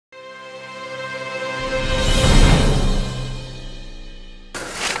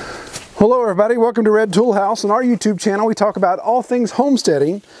Hello everybody, welcome to Red Tool House. On our YouTube channel we talk about all things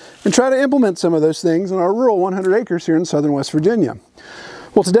homesteading and try to implement some of those things in our rural 100 acres here in southern West Virginia.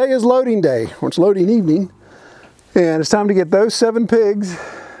 Well, today is loading day, or it's loading evening, and it's time to get those 7 pigs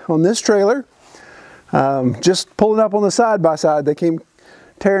on this trailer. Just pulling up on the side-by-side. They came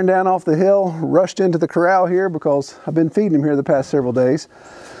tearing down off the hill, rushed into the corral here because I've been feeding them here the past several days.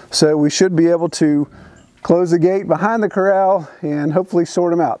 So we should be able to close the gate behind the corral and hopefully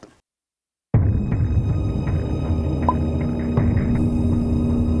sort them out.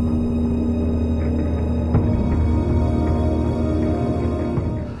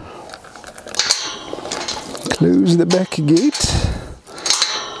 Close the back gate.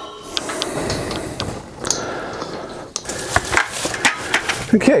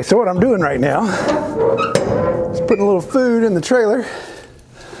 Okay, so what I'm doing right now is putting a little food in the trailer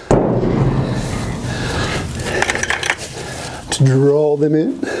to draw them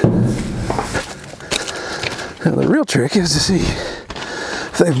in. Now the real trick is to see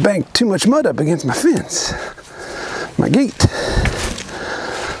if they've banked too much mud up against my fence, my gate.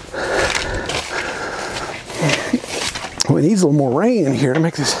 We need a little more rain in here to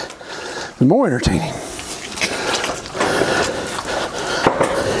make this more entertaining.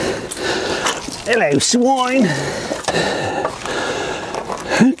 Hello, swine.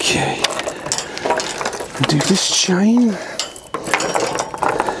 Okay. Do this chain.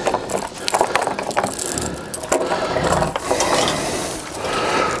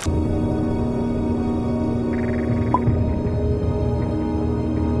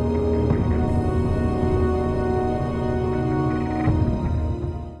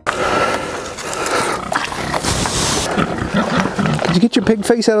 Did you get your pig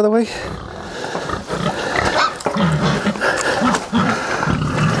face out of the way?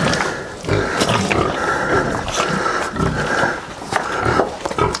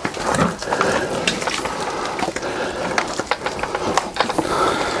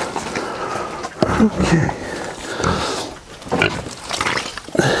 Okay.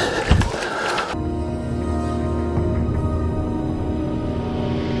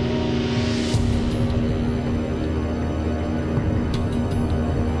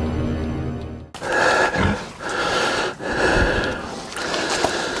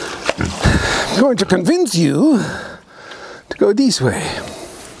 I'm going to convince you to go this way.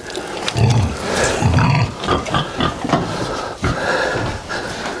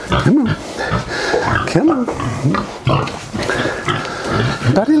 Come on. Come on.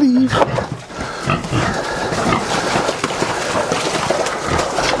 Everybody leave.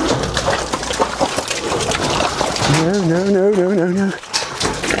 No, no, no, no, no, no.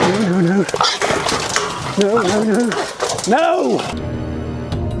 No, no, no. No, no, no. No!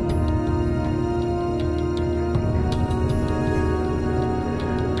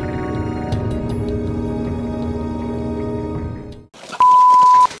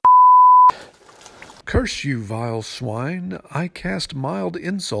 Curse you, vile swine! I cast mild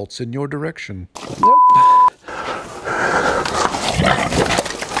insults in your direction. Nope.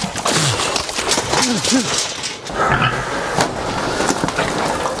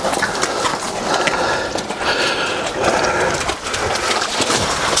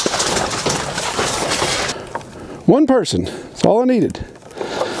 One person. That's all I needed.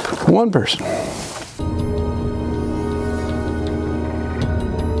 One person.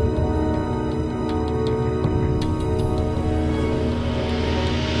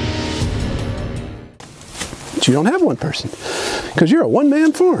 But you don't have one person because you're a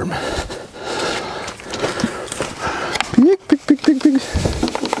one-man farm. Pig, pig, pig, pig, pig.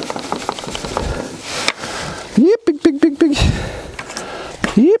 Yep, pig, pig, pig, pig.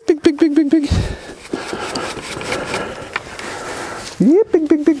 Yep, pig, pig, pig, pig, pig. Yep, pig,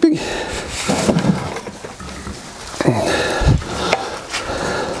 pig, pig, pig.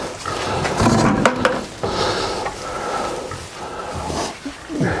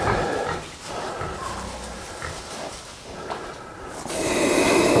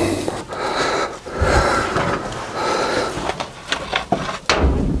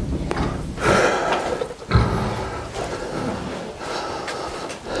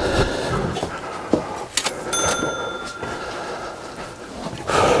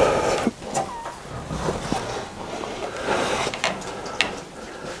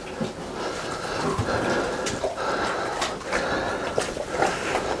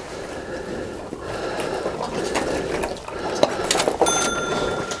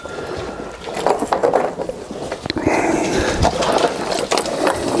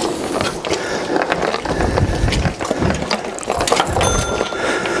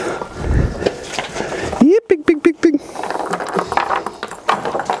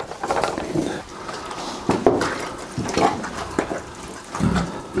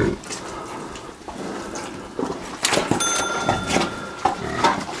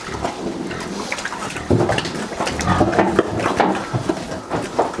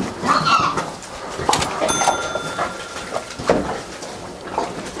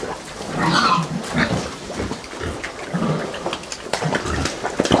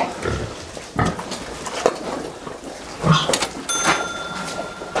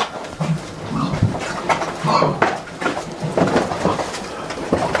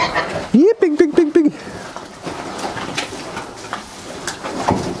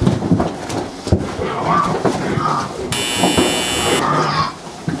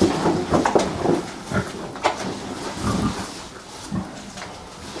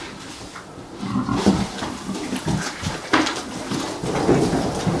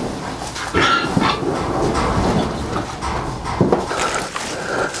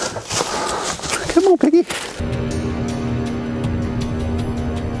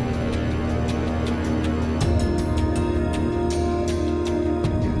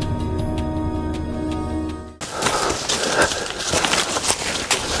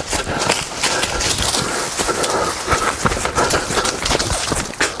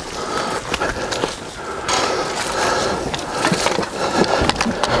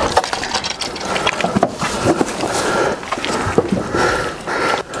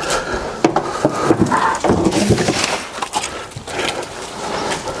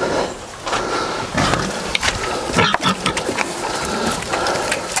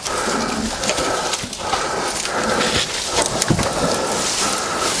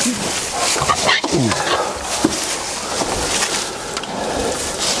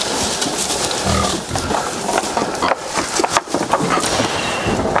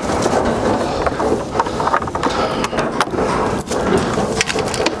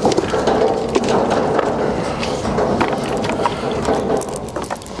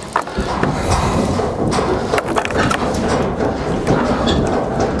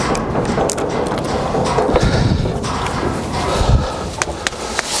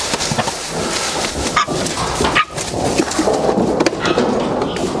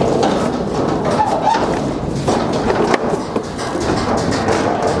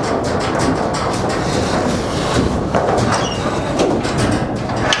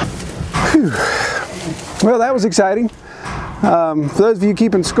 Well, that was exciting. For those of you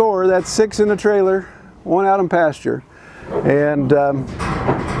keeping score, that's 6 in the trailer, 1 out in pasture. And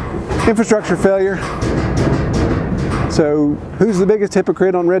infrastructure failure. So who's the biggest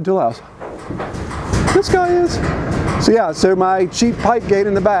hypocrite on Red Tool House? This guy is. So yeah, so my cheap pipe gate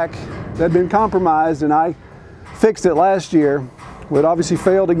in the back that had been compromised, and I fixed it last year, but obviously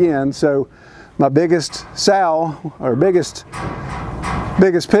failed again. So my biggest sow, or biggest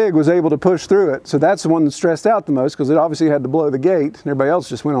pig, was able to push through it. So that's the one that stressed out the most, because it obviously had to blow the gate, and everybody else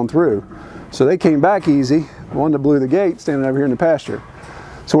just went on through. So they came back easy. The one that blew the gate standing over here in the pasture.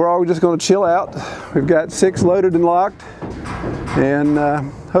 So we're all just going to chill out. We've got 6 loaded and locked, and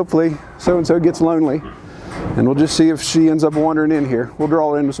hopefully so-and-so gets lonely, and we'll just see if she ends up wandering in here. We'll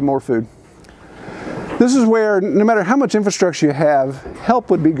draw her into some more food. This is where, no matter how much infrastructure you have, help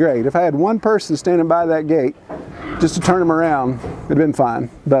would be great. If I had one person standing by that gate just to turn them around, it'd have been fine,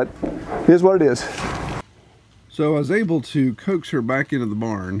 but it is what it is. So I was able to coax her back into the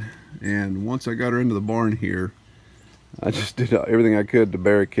barn, and once I got her into the barn here, I just did everything I could to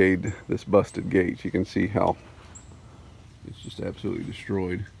barricade this busted gate. You can see how it's just absolutely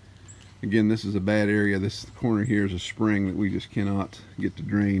destroyed. Again, this is a bad area. This corner here is a spring that we just cannot get to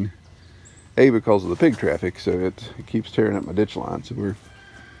drain. Because of the pig traffic, so it keeps tearing up my ditch line. So we're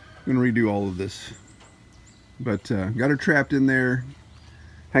going to redo all of this. But got her trapped in there,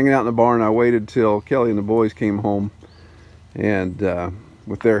 hanging out in the barn. I waited till Kelly and the boys came home, and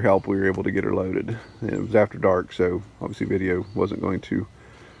with their help we were able to get her loaded. And it was after dark, so obviously video wasn't going to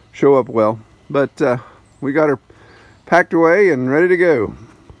show up well. But we got her packed away and ready to go.